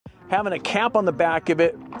having a cap on the back of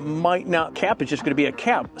it might not cap, it's just going to be a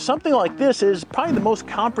cap. Something like this is probably the most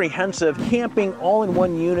comprehensive camping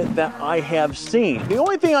all-in-one unit that I have seen. The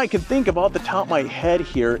only thing I can think of off the top of my head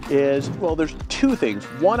here is, well, there's two things.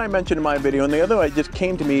 One I mentioned in my video, and the other one just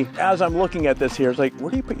came to me as I'm looking at this here. It's like, where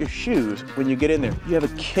do you put your shoes when you get in there? You have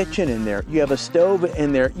a kitchen in there. You have a stove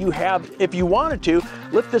in there. You have, if you wanted to,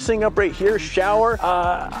 lift this thing up right here, shower.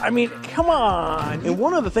 I mean, come on. And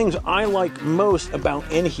one of the things I like most about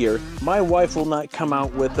in here, my wife will not come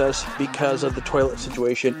out with us because of the toilet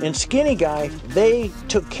situation. And Skinny Guy, they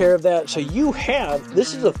took care of that. So you have,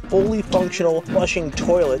 this is a fully functional flushing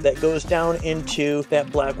toilet that goes down into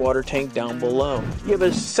that black water tank down below. You have a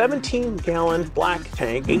 17-gallon black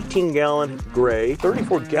tank, 18-gallon gray,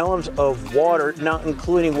 34 gallons of water, not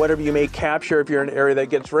including whatever you may capture if you're in an area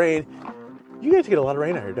that gets rain. You guys get a lot of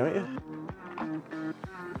rain out here, don't you?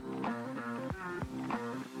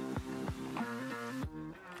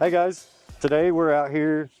 Hey guys, today we're out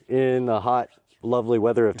here in the hot, lovely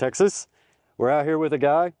weather of Texas. We're out here with a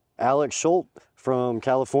guy, Alex Schultz from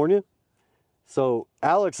California. So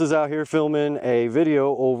Alex is out here filming a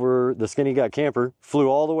video over the Skinny Guy camper. Flew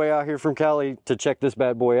all the way out here from Cali to check this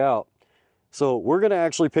bad boy out. So we're gonna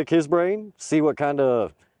actually pick his brain, see what kind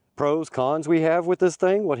of pros, cons we have with this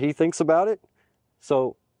thing, what he thinks about it.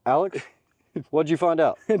 So Alex, what'd you find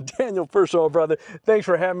out? Daniel, first of all, brother, thanks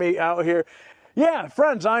for having me out here. Yeah,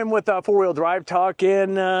 friends, I'm with 4-Wheel Drive Talk,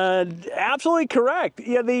 and absolutely correct.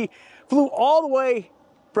 Yeah, they flew all the way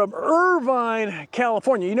from Irvine,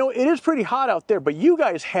 California. You know, it is pretty hot out there, but you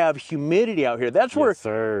guys have humidity out here. That's where, yes,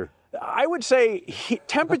 sir. I would say,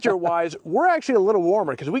 temperature-wise, we're actually a little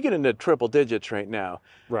warmer because we get into triple digits right now.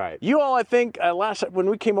 Right. You all, I think, when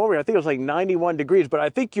we came over here, I think it was like 91 degrees, but I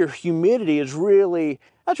think your humidity is really,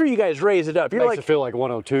 that's where you guys raise it up. You're Makes like, it feel like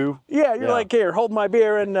 102. Yeah, you're like, here, hold my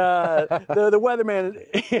beer, and the weatherman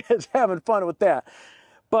is having fun with that.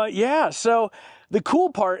 But yeah, so the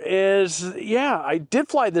cool part is, yeah, I did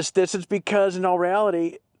fly this distance because in all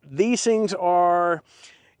reality, these things are,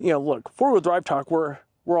 you know, look, 4-Wheel Drive Talk, we're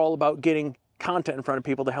all about getting content in front of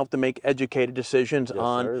people to help them make educated decisions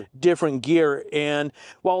on different gear. And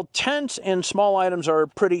while tents and small items are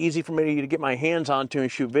pretty easy for me to get my hands onto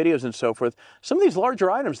and shoot videos and so forth, some of these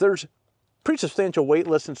larger items, there's pretty substantial wait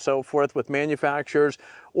lists and so forth with manufacturers,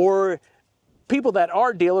 or people that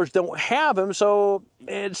are dealers don't have them, so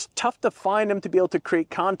it's tough to find them to be able to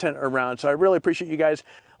create content around. So I really appreciate you guys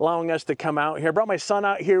allowing us to come out here. I brought my son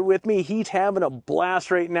out here with me. He's having a blast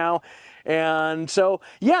right now. And so,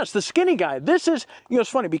 yes, the Skinny Guy. This is, you know, it's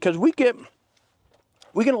funny because we get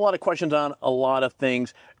a lot of questions on a lot of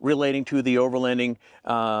things relating to the overlanding,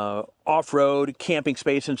 off-road, camping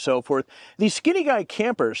space, and so forth. These Skinny Guy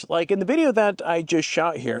campers, like in the video that I just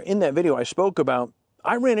shot here, in that video I spoke about,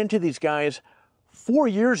 I ran into these guys 4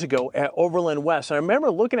 years ago at Overland West. And I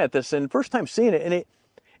remember looking at this and first time seeing it, and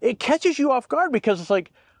it catches you off guard because it's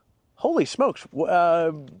like, holy smokes,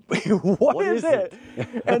 what is it?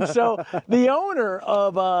 And so the owner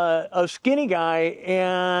of Skinny Guy,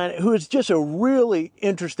 and who is just a really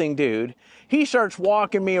interesting dude, he starts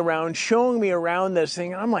walking me around, showing me around this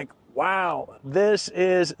thing. And I'm like, wow, this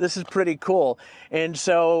is pretty cool. And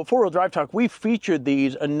so 4-Wheel Drive Talk, we featured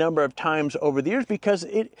these a number of times over the years because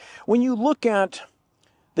when you look at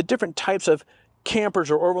the different types of campers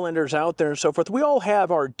or overlanders out there and so forth, we all have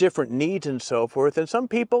our different needs and so forth. And some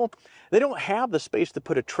people, they don't have the space to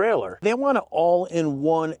put a trailer. They want an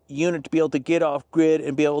all-in-one unit to be able to get off grid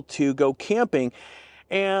and be able to go camping.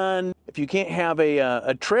 And if you can't have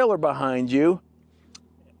a trailer behind you,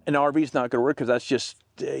 an RV is not going to work because that's just,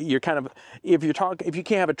 you're kind of, if you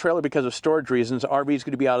can't have a trailer because of storage reasons, RV is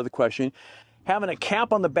going to be out of the question. Having a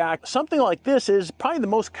cap on the back, something like this is probably the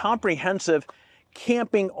most comprehensive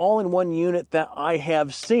camping all-in-one unit that I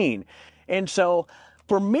have seen. And so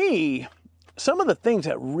for me, some of the things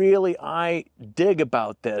that really I dig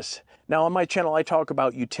about this, now on my channel I talk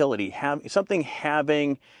about utility, something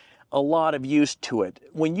having a lot of use to it.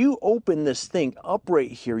 When you open this thing up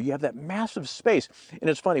right here, you have that massive space. And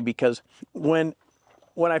it's funny because when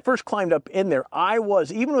I first climbed up in there, I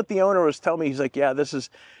was, even what the owner was telling me, he's like, yeah, this is,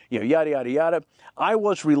 you know, yada, yada, yada. I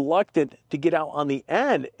was reluctant to get out on the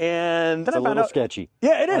end. And then it's a little sketchy.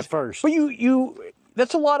 Yeah, it is. At first. But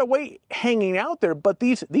that's a lot of weight hanging out there. But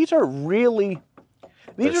these are really,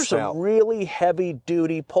 these are some really heavy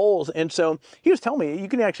duty poles. And so he was telling me you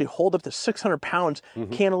can actually hold up to 600 pounds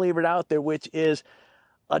cantilevered out there, which is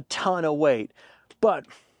a ton of weight. But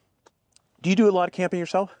do you do a lot of camping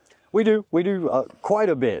yourself? We do quite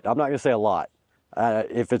a bit. I'm not gonna say a lot.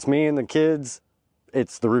 If it's me and the kids,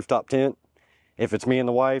 it's the rooftop tent. If it's me and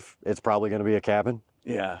the wife, it's probably gonna be a cabin.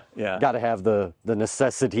 Yeah, yeah. Got to have the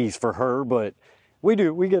necessities for her, but we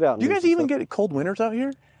get out. And Do you guys even get cold winters out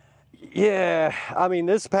here? Yeah, I mean,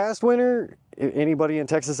 this past winter, anybody in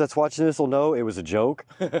Texas that's watching this will know it was a joke.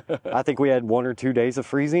 I think we had 1 or 2 days of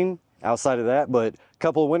freezing outside of that, but a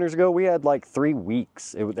couple of winters ago, we had like 3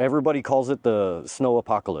 weeks. Everybody calls it the snow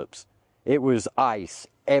apocalypse. It was ice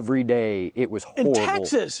every day. It was horrible. In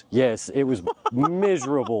Texas? Yes, it was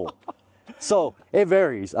miserable. So it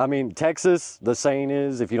varies. I mean, Texas, the saying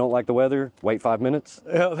is, if you don't like the weather, wait 5 minutes.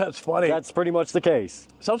 Yeah, that's funny. That's pretty much the case.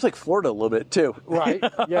 Sounds like Florida a little bit too. Right,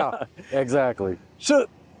 yeah, exactly. So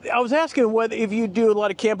I was asking whether if you do a lot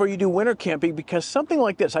of camp or you do winter camping, because something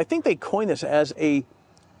like this, I think they coined this as a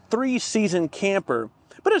 3-season camper.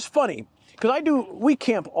 But it's funny, because we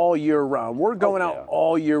camp all year round. We're going out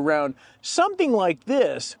all year round. Something like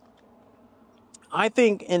this, I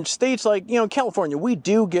think in states like, California, we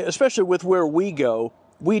do get, especially with where we go,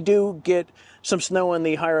 we do get some snow in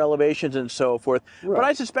the higher elevations and so forth. Right. But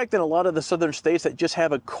I suspect in a lot of the southern states that just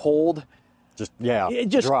have a cold, just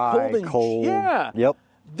dry, cold. Yeah. Yep.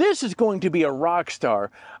 This is going to be a rock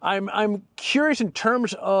star. I'm curious in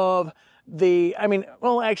terms of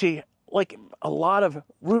actually, like a lot of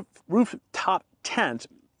rooftop tents.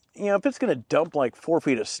 If it's going to dump like 4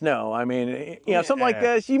 feet of snow, something like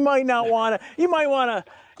this, you might want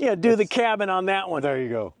to do the cabin on that one. There you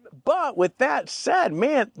go. But with that said,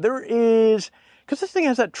 man, there is, because this thing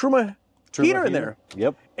has that Truma heater in there.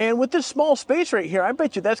 Yep. And with this small space right here, I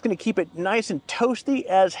bet you that's going to keep it nice and toasty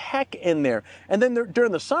as heck in there. And then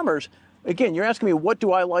during the summers, again, you're asking me, what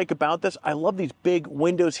do I like about this? I love these big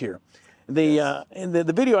windows here. In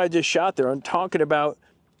the video I just shot there, I'm talking about,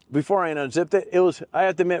 before I unzipped it, I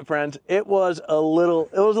have to admit, friends, it was a little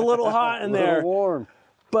hot in there. A little warm.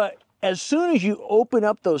 But as soon as you open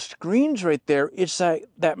up those screens right there, it's like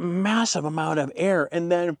that massive amount of air.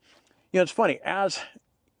 And then, it's funny, I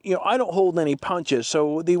don't hold any punches.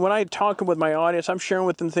 So when I'm talking with my audience, I'm sharing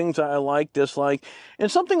with them things I like, dislike.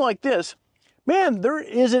 And something like this, man, there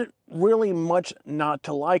isn't really much not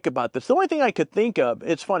to like about this. The only thing I could think of,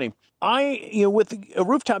 it's funny, with a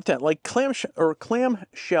rooftop tent, like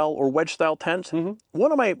clamshell or wedge style tents,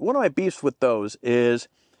 one of my beefs with those is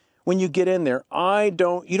when you get in there, you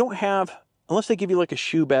don't have, unless they give you like a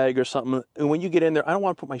shoe bag or something, and when you get in there, I don't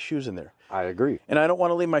want to put my shoes in there. I agree. And I don't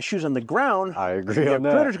want to leave my shoes on the ground. I agree on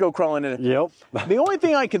that. Critters go crawling in it. Yep. The only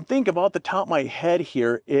thing I can think of off the top of my head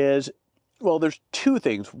here is, well, there's 2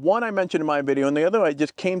 things. One I mentioned in my video, and the other one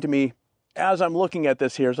just came to me as I'm looking at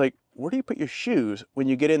this here. It's like, where do you put your shoes when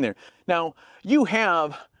you get in there? Now,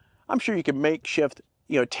 I'm sure you can makeshift,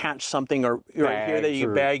 attach something or right here that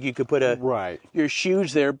you could put your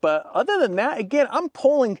shoes there. But other than that, again, I'm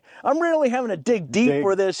really having to dig deep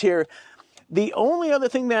for this here. The only other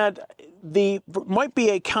thing that might be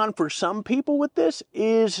a con for some people with this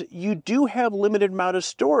is you do have limited amount of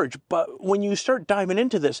storage. But when you start diving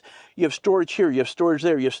into this, you have storage here, you have storage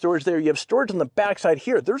there, you have storage there, you have storage on the backside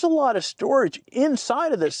here. There's a lot of storage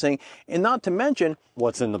inside of this thing, and not to mention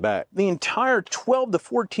what's in the back. The entire 12 to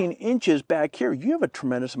 14 inches back here, you have a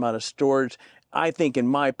tremendous amount of storage, I think, in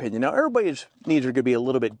my opinion. Now, everybody's needs are going to be a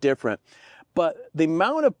little bit different, but the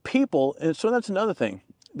amount of people, and so that's another thing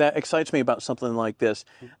that excites me about something like this.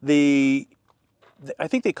 I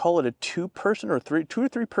think they call it a 2-person or 2 or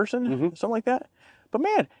 3 person, something like that. But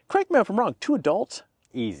man, correct me if I'm wrong, 2 adults.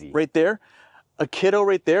 Easy. Right there. A kiddo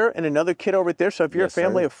right there and another kiddo right there. So if you're a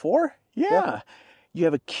family of 4, you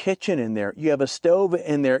have a kitchen in there. You have a stove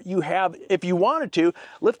in there. You have, if you wanted to,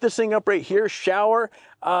 lift this thing up right here, shower.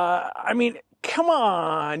 Come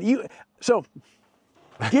on.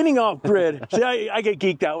 Getting off grid. See, I get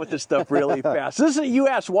geeked out with this stuff really fast. You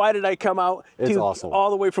asked, why did I come out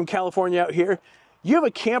all the way from California out here? You have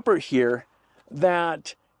a camper here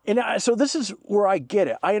so this is where I get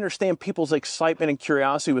it. I understand people's excitement and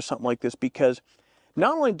curiosity with something like this, because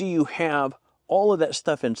not only do you have all of that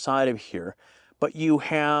stuff inside of here, but you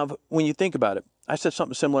have, when you think about it, I said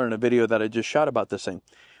something similar in a video that I just shot about this thing.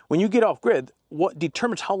 When you get off grid, what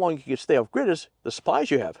determines how long you can stay off grid is the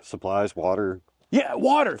supplies you have. Supplies, water. Yeah,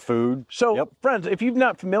 water. Food. So, friends, if you're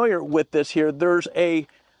not familiar with this here, there's a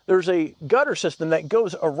gutter system that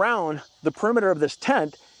goes around the perimeter of this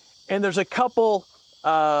tent, and there's a couple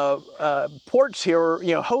ports here,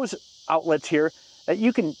 or hose outlets here, that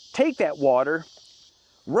you can take that water,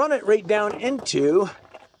 run it right down into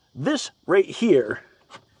this right here.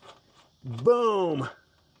 Boom.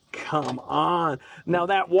 Come on. Now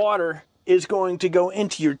that water is going to go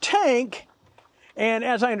into your tank. And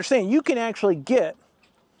as I understand, you can actually get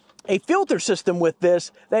a filter system with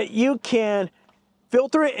this that you can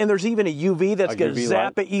filter it, and there's even a UV that's going to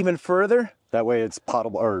zap it even further. That way it's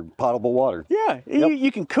potable water. Yeah,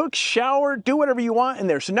 you can cook, shower, do whatever you want in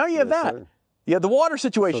there. So now you have that. Sir. You have the water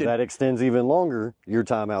situation. So that extends even longer your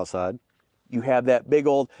time outside. You have that big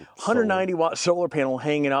old 190-watt solar panel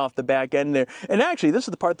hanging off the back end there. And actually, this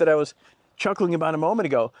is the part that I was chuckling about a moment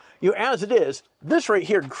ago. As it is, this right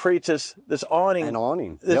here creates this awning. An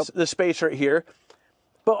awning. This space right here.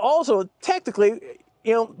 But also, technically,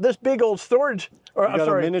 this big old storage, or I'm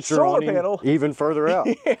sorry, miniature solar awning panel. Even further out.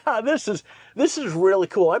 Yeah, this is really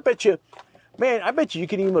cool. I bet you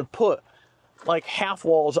can even put like half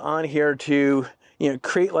walls on here to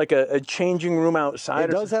create like a changing room outside.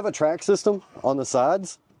 It does have a track system on the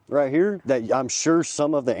sides right here that I'm sure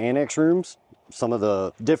some of the annex rooms, some of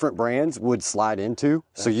the different brands would slide into.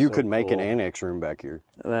 So you could make an annex room back here.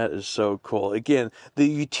 That is so cool. Again, the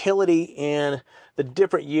utility and the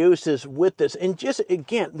different uses with this, and just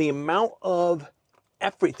again, the amount of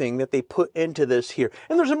everything that they put into this here.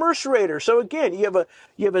 And there's a mercerator. So again, you have a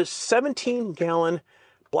 17-gallon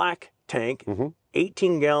black tank,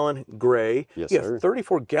 18-gallon gray. Yes, you have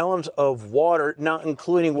 34 gallons of water, not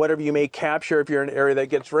including whatever you may capture if you're in an area that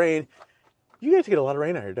gets rain. You guys get a lot of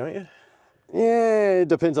rain out here, don't you? Yeah, it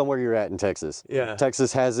depends on where you're at in Texas. Yeah.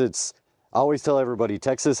 Texas has I always tell everybody,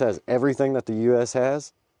 Texas has everything that the U.S.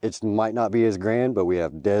 has. It might not be as grand, but we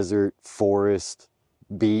have desert, forest,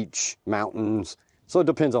 beach, mountains. So it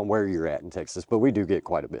depends on where you're at in Texas, but we do get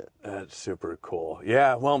quite a bit. That's super cool.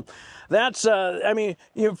 Yeah, well, that's,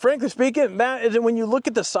 frankly speaking, that is, when you look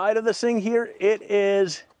at the side of this thing here,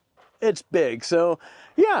 it's big. So,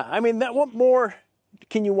 yeah, what more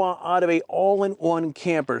can you want out of a all-in-one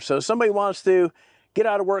camper? So somebody wants to get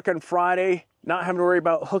out of work on Friday, not having to worry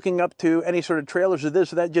about hooking up to any sort of trailers or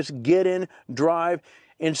this or that, just get in, drive,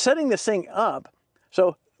 and setting this thing up.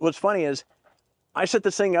 So what's funny is, I set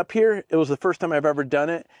this thing up here. It was the first time I've ever done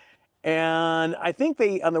it. And I think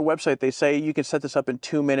on their website, they say you can set this up in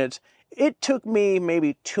 2 minutes. It took me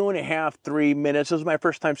maybe 2.5, 3 minutes. This was my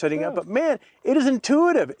first time setting up, but man, it is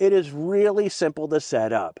intuitive. It is really simple to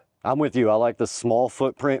set up. I'm with you. I like the small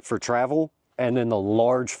footprint for travel and then the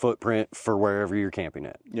large footprint for wherever you're camping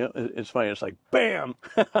at. Yeah, it's funny. It's like, bam.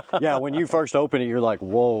 Yeah, when you first open it, you're like,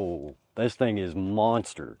 whoa, this thing is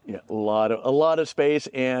monster. Yeah, a lot of space,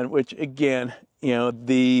 and which again,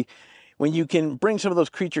 when you can bring some of those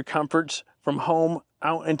creature comforts from home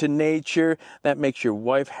out into nature, that makes your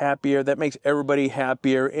wife happier, that makes everybody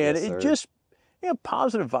happier, and Yes, it sir. just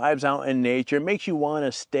positive vibes out in nature. It makes you want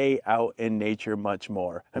to stay out in nature much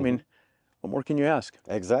more. I mean, what more can you ask?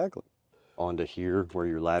 Exactly. Onto here where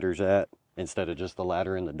your ladder's at, instead of just the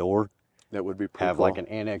ladder in the door. That would be pretty Have cool. like an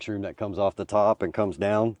annex room that comes off the top and comes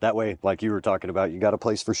down. That way, like you were talking about, you got a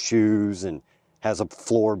place for shoes and has a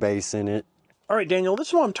floor base in it. All right, Daniel, this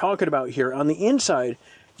is what I'm talking about here. On the inside,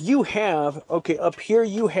 you have, up here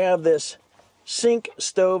you have this sink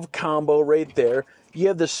stove combo right there. You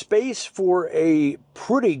have the space for a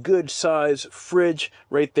pretty good size fridge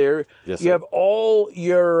right there. Yes, you sir. have all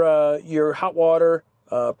your hot water,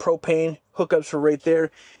 propane hookups for right there.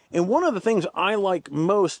 And one of the things I like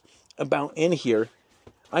most about in here,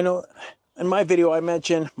 I know in my video I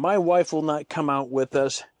mentioned my wife will not come out with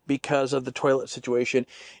us because of the toilet situation.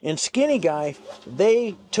 And Skinny Guy,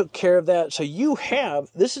 they took care of that. So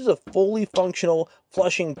this is a fully functional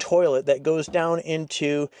flushing toilet that goes down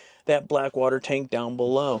into that black water tank down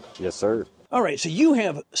below. Yes, sir. All right, so you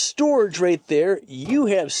have storage right there. You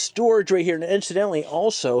have storage right here. And incidentally,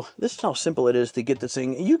 also, this is how simple it is to get this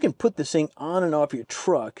thing. You can put this thing on and off your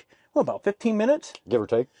truck, about 15 minutes? Give or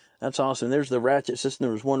take. That's awesome. There's the ratchet system.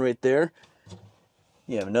 There was one right there.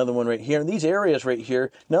 You have another one right here. And these areas right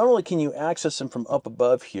here, not only can you access them from up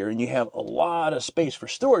above here, and you have a lot of space for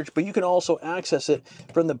storage, but you can also access it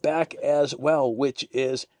from the back as well, which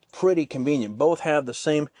is pretty convenient. Both have the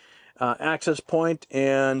same access point,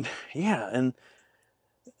 and yeah, and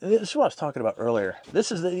this is what I was talking about earlier.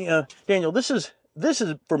 This is the Daniel. This is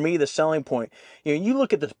for me the selling point. You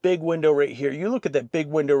look at this big window right here. You look at that big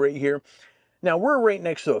window right here. Now we're right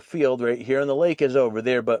next to a field right here, and the lake is over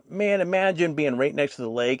there. But man, imagine being right next to the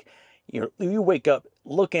lake. You wake up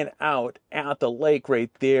looking out at the lake right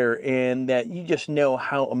there, and that you just know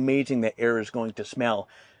how amazing the air is going to smell.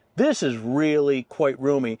 This is really quite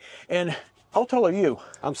roomy. And how tall are you?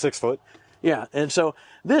 I'm 6 foot. Yeah, and so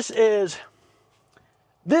this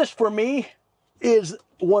for me is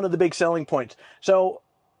one of the big selling points. So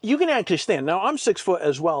you can actually stand. Now I'm 6 foot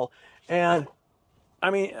as well, and I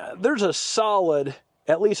mean there's a solid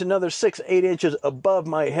at least another 6-8 inches above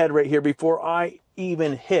my head right here before I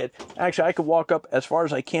even hit. Actually, I could walk up as far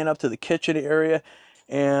as I can up to the kitchen area,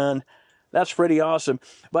 and that's pretty awesome.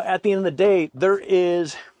 But at the end of the day, there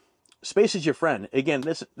is space is your friend. Again,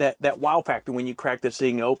 that wow factor when you crack this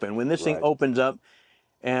thing open. When this thing opens up,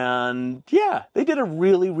 and yeah, they did a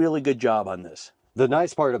really, really good job on this. The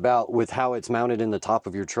nice part about with how it's mounted in the top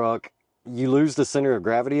of your truck, you lose the center of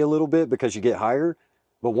gravity a little bit because you get higher.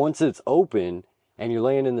 But once it's open and you're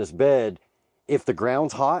laying in this bed, if the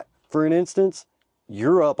ground's hot, for an instance,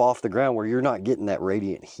 you're up off the ground where you're not getting that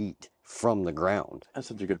radiant heat from the ground. That's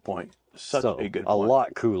such a good point. Such a good point. A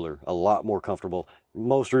lot cooler, a lot more comfortable.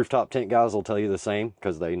 Most rooftop tent guys will tell you the same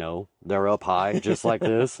because they know they're up high just like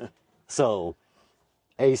this. So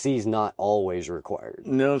AC is not always required.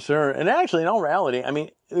 No, sir. And actually, in all reality, I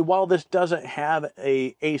mean, while this doesn't have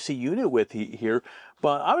a AC unit with here,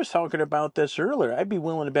 but I was talking about this earlier. I'd be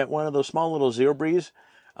willing to bet one of those small little Zero Breeze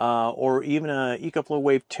or even a EcoFlow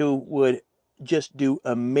Wave 2 would just do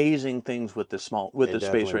amazing things with this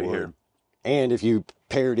space right here. And if you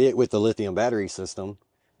paired it with the lithium battery system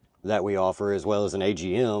that we offer, as well as an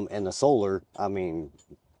AGM and the solar, I mean,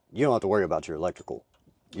 you don't have to worry about your electrical.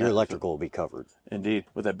 Your electrical will be covered. Indeed,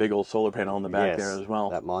 with that big old solar panel in the back there as well.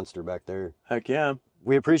 That monster back there. Heck yeah.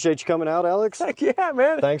 We appreciate you coming out, Alex. Heck yeah,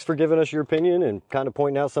 man. Thanks for giving us your opinion and kind of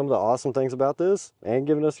pointing out some of the awesome things about this and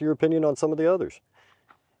giving us your opinion on some of the others.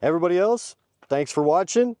 Everybody else, thanks for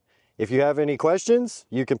watching. If you have any questions,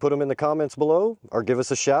 you can put them in the comments below or give us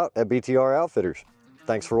a shout at BTR Outfitters.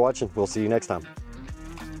 Thanks for watching. We'll see you next time.